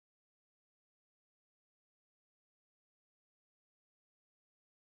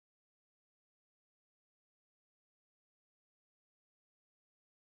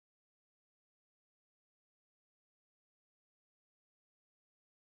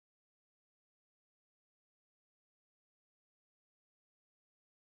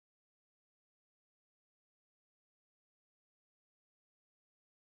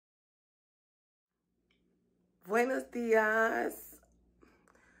Buenos días.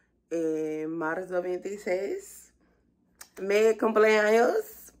 Marzo 26. Mi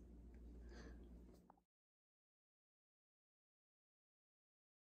cumpleaños.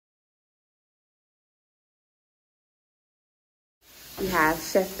 We have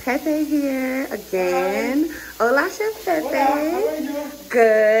Chef Pepe here again. Hi. Hola, Chef Pepe. Hola, how are you?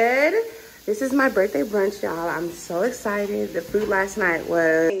 Good. This is my birthday brunch, y'all. I'm so excited. The food last night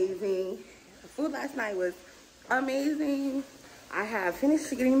was amazing. The food last night was amazing. I have finished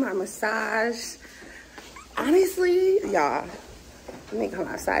getting my massage. Honestly, y'all, let me come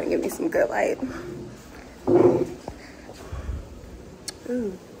outside and give me some good light.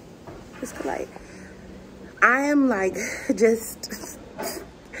 Ooh, it's good light. I am like just,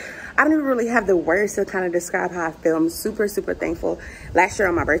 I don't even really have the words to kind of describe how I feel. I'm super, super thankful. Last year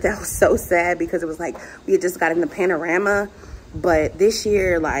on my birthday, I was so sad because it was like we had just got in the panorama. But this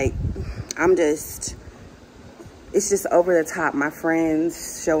year, like, I'm just, it's just over the top. My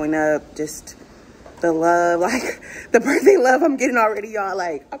friends showing up, just the love, like the birthday love I'm getting already, y'all.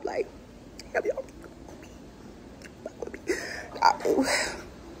 Like, I'm like,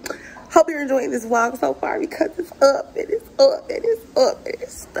 hope you're enjoying this vlog so far because it's up and it's up and it's up and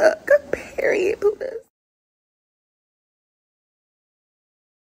it's stuck. Period, Buddhas.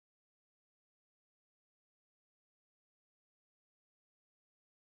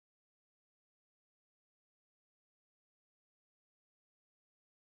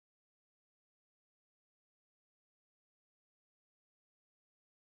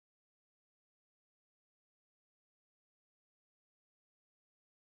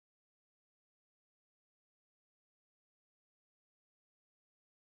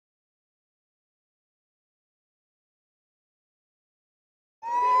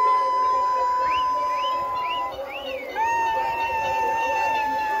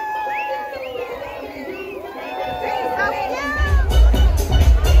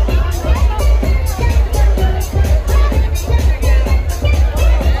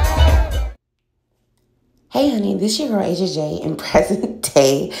 Hey honey, this your girl Asia J in present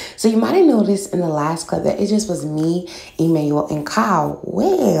day. So you might have noticed in the last clip that it just was me, Emmanuel, and Kyle.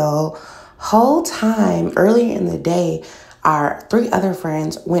 Well, whole time earlier in the day, our 3 other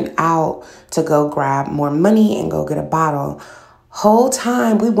friends went out to go grab more money and go get a bottle. Whole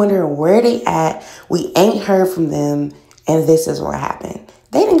time we wondering where they at. We ain't heard from them, and this is what happened.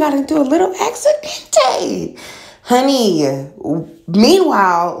 They done got into a little accident. Honey,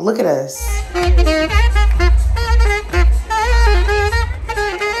 meanwhile, look at us.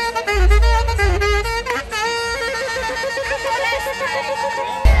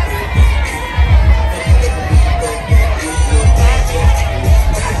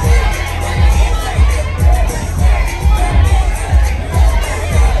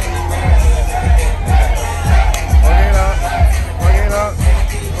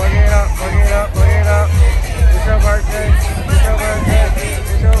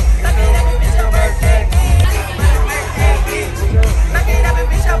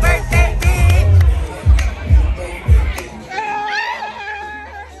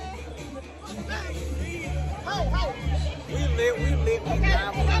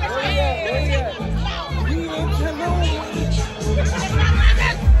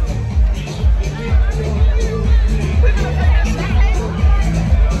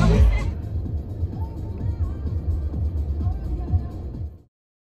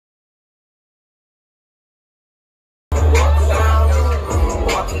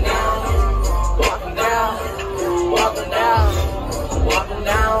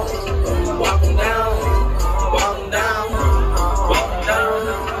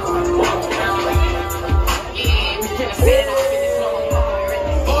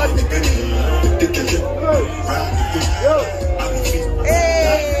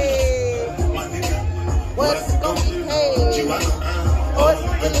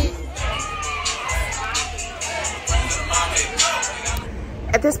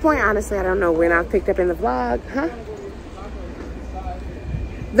 At this point, honestly, I don't know when I've picked up in the vlog, huh?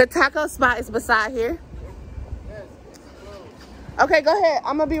 The taco spot is beside here. Okay, go ahead.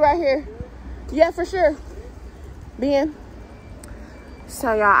 I'm gonna be right here. Yeah, for sure. Bien.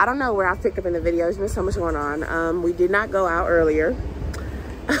 So, y'all, I don't know where I've picked up in the video. There's been so much going on. We did not go out earlier.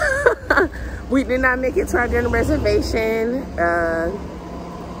 We did not make it to our dinner reservation.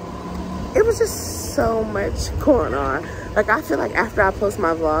 It was just so much going on. Like, I feel like after I post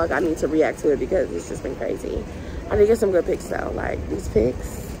my vlog, I need to react to it because it's just been crazy. I need to get some good pics though. Like, these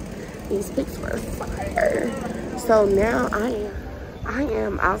pics were fire. So now I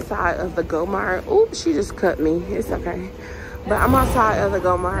am outside of the Go Mart. Oops, she just cut me. It's okay. But I'm outside of the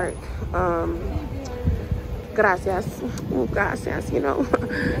Go Mart. Gracias. Gracias, you know.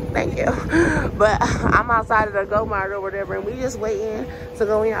 Thank you. But I'm outside of the Go Mart or whatever, and we just waiting to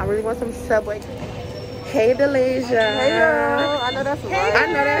go in. I really want some Subway. Hey, Delasia. Hey, girl. I know that's right. I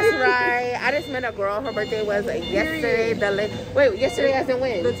know that's right. I just met a girl. Her birthday was yesterday. Wait, yesterday as in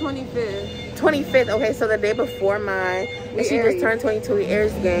when? The 25th. 25th. Okay, so the day before mine. And she just turned 22. We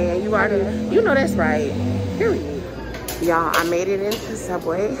Aries gang. And you already, you know that's right. Period. Y'all, I made it into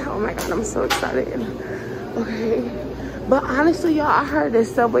Subway. Oh my God, I'm so excited. Okay. But honestly, y'all, I heard that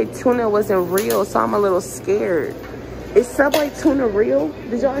Subway tuna wasn't real, so I'm a little scared. Is Subway tuna real?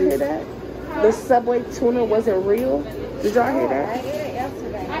 Did y'all hear that? The Subway tuna wasn't real? Did y'all hear that? I ate it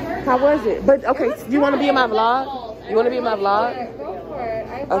yesterday. How was it? But okay, you want to be in my vlog? You want to be in my vlog? Go for it.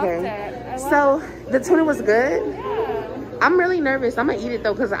 I love Okay. that. So the tuna was good? Yeah. I'm really nervous. I'm going to eat it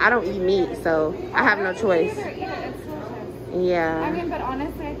though because I don't eat meat, so I have no choice. Yeah, it's delicious. Yeah. I mean, but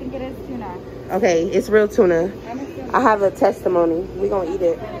honestly, I think it is tuna. Okay, it's real tuna. I'm assuming. I have a testimony. We're going to eat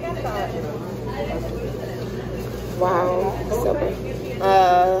it. Wow. Subway.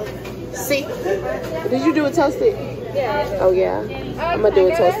 See? Did you do it toasted? Yeah. Oh, yeah. I'm going to do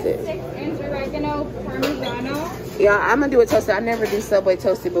it toasted. 6-inch oregano parmigiano. Yeah, I'm going to do it toasted. I never do Subway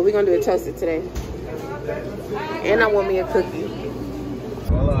toasted, but we're going to do it toasted today. And I want me a cookie.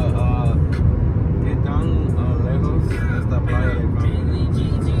 Hola, ¿qué tan lejos de esta playa de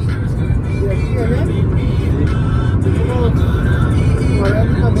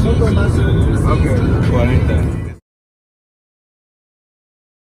Ok, 40.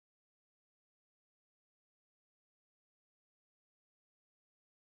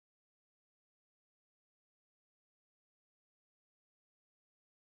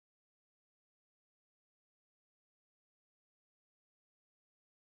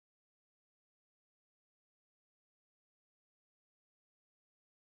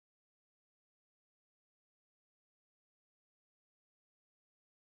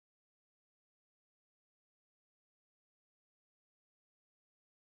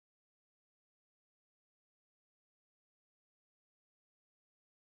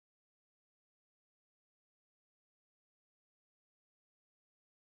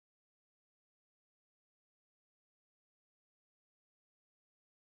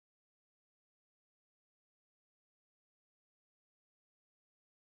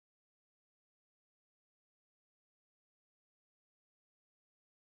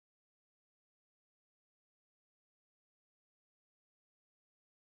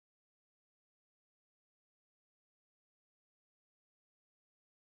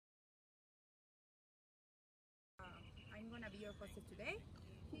 I'm gonna be your host today.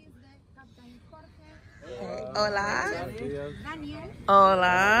 He's the Captain Jorge. Hola. Daniel.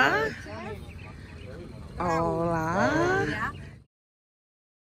 Hola. Hola.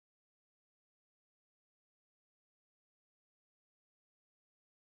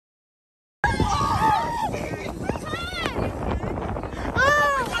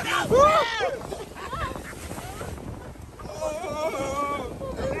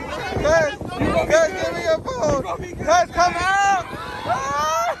 Guys, give me your phone. Guys, come out.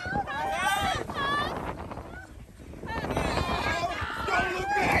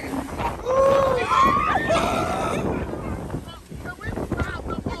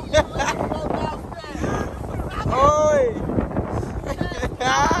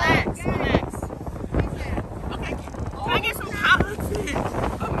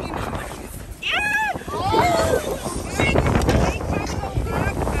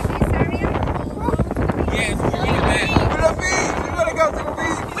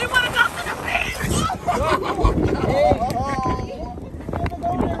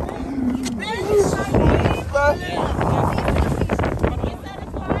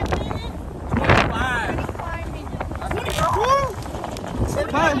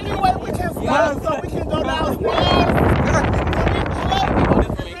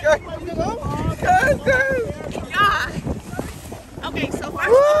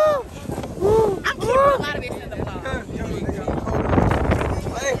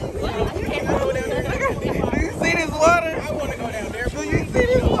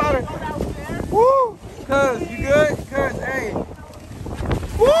 Cuz, you good? Cuz, hey.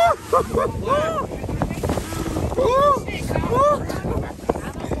 Woo! Woo! Woo!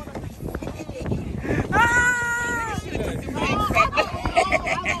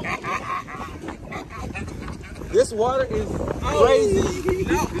 This water is crazy.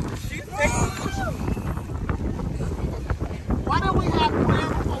 Why don't we have prayer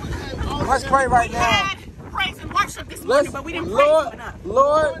before we have all Let's pray right now. Praise and worship this morning, but we didn't Lord, pray enough.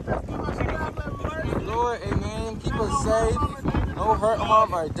 Lord, amen. Keep us safe. No hurt,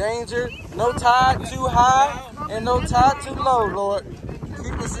 harm, or danger. No tide too high. and no tie too low, Lord.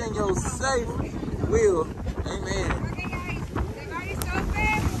 Keep us in your safe will. Amen.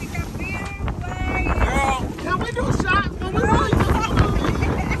 Girl, Can we do shots? Can we really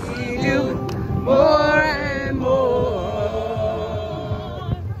just need you more and more.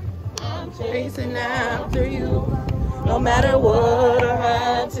 I'm chasing after you, no matter what I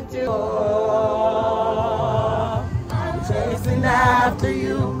had to do. I'm chasing after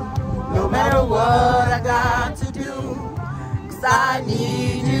you, no matter what I got to do. 'Cause I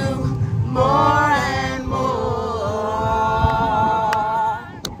need you more and more.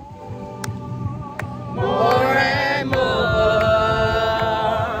 More and more.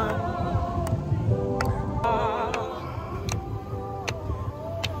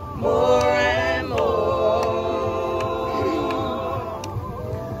 More and more.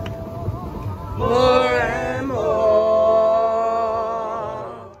 More and more.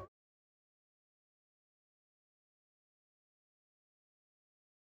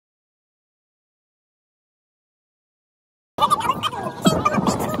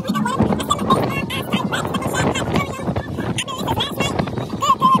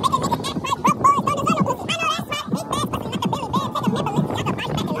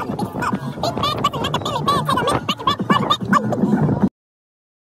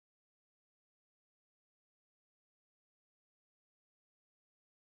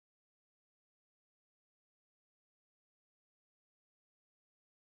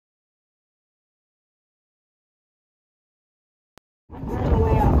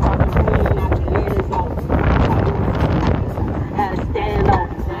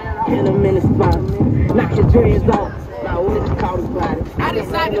 In a minute spot, knock your dreads off. Now what you call this body? I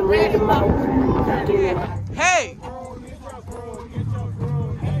decided to read him out. Hey!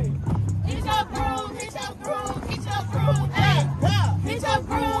 Hit your groove, hit your groove, hit your groove, hey. Hit your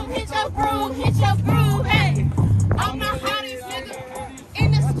groove, hit your groove, hit your groove, hey. I'm the hottest nigga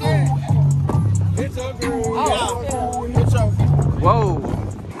in the school. Hit your groove. Oh, hit your Whoa.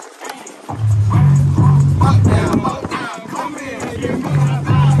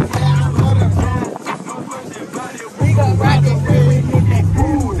 We gon' rock it when we hit that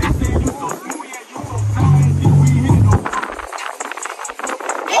groove.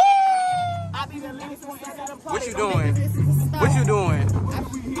 What you doing? What you doing?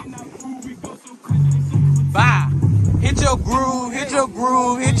 Bye. Hit your groove, hit your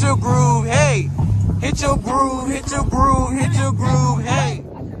groove, hit your groove, hey. Hit your groove, hit your groove, hit your groove, hey.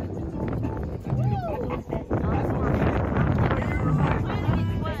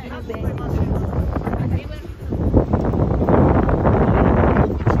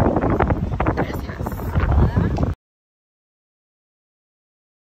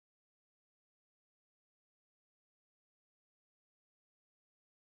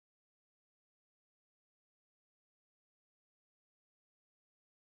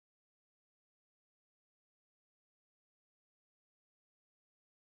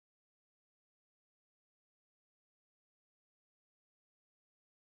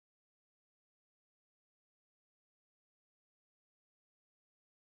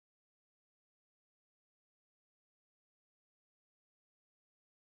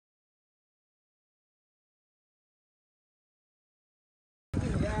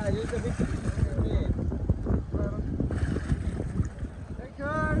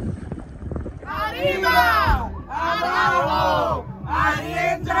 ¡Arriba! ¡Abajo!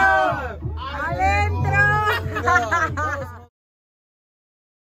 ¡Adentro! ¡Adentro!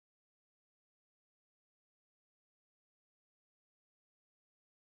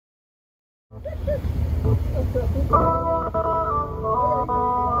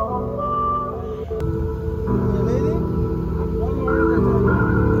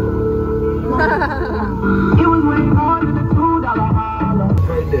 It was way more than a $2 holler.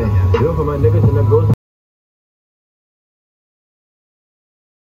 Right there. Good for my niggas and that goes.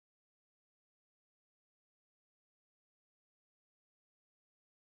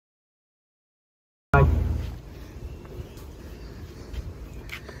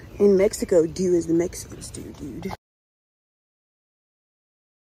 In Mexico, do as the Mexicans do, dude.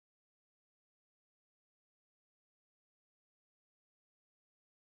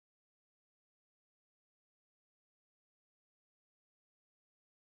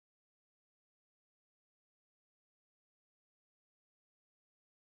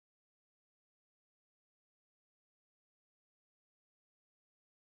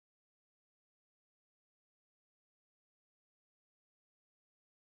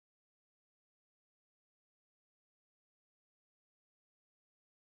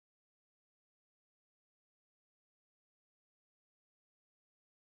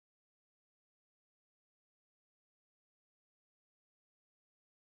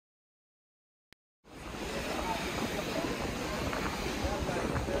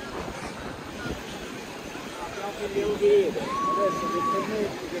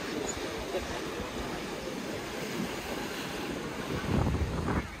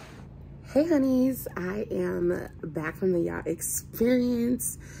 Hey honeys, I am back from the yacht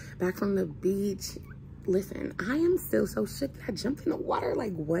experience, back from the beach. Listen, I am still so shook that I jumped in the water,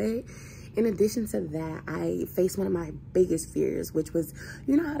 like what? In addition to that, I faced one of my biggest fears, which was,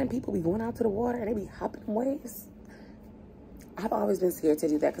 you know how them people be going out to the water and they be hopping waves? I've always been scared to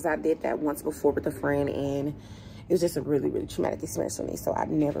do that because I did that once before with a friend and it was just a really, really traumatic experience for me. So I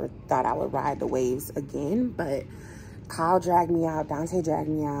never thought I would ride the waves again, but Kyle dragged me out, Dante dragged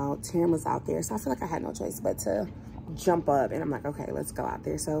me out, Tim was out there. So I feel like I had no choice but to jump up and I'm like, okay, let's go out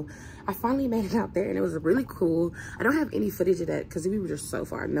there. So I finally made it out there and it was really cool. I don't have any footage of that because we were just so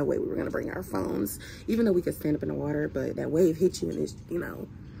far. No way we were gonna bring our phones, even though we could stand up in the water, but that wave hit you and it's, you know,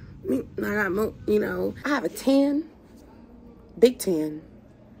 I have a 10, big 10,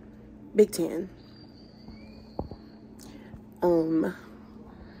 big 10.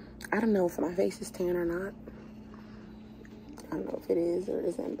 I don't know if my face is tan or not. I don't know if it is or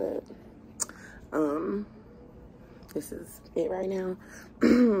isn't, but this is it right now.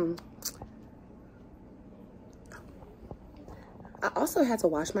 I also had to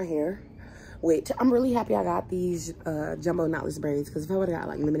wash my hair, which I'm really happy I got these jumbo knotless braids, because if I would have got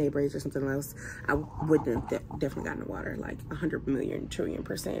like lemonade braids or something else, I would have definitely got in the water, like 100 million trillion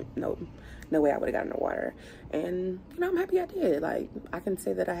 %. No way I would have gotten in the water. And you know, I'm happy I did. Like, I can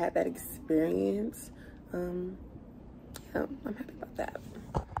say that I had that experience. Yeah, I'm happy about that.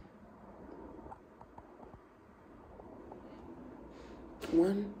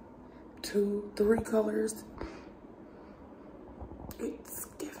 One, two, three colors.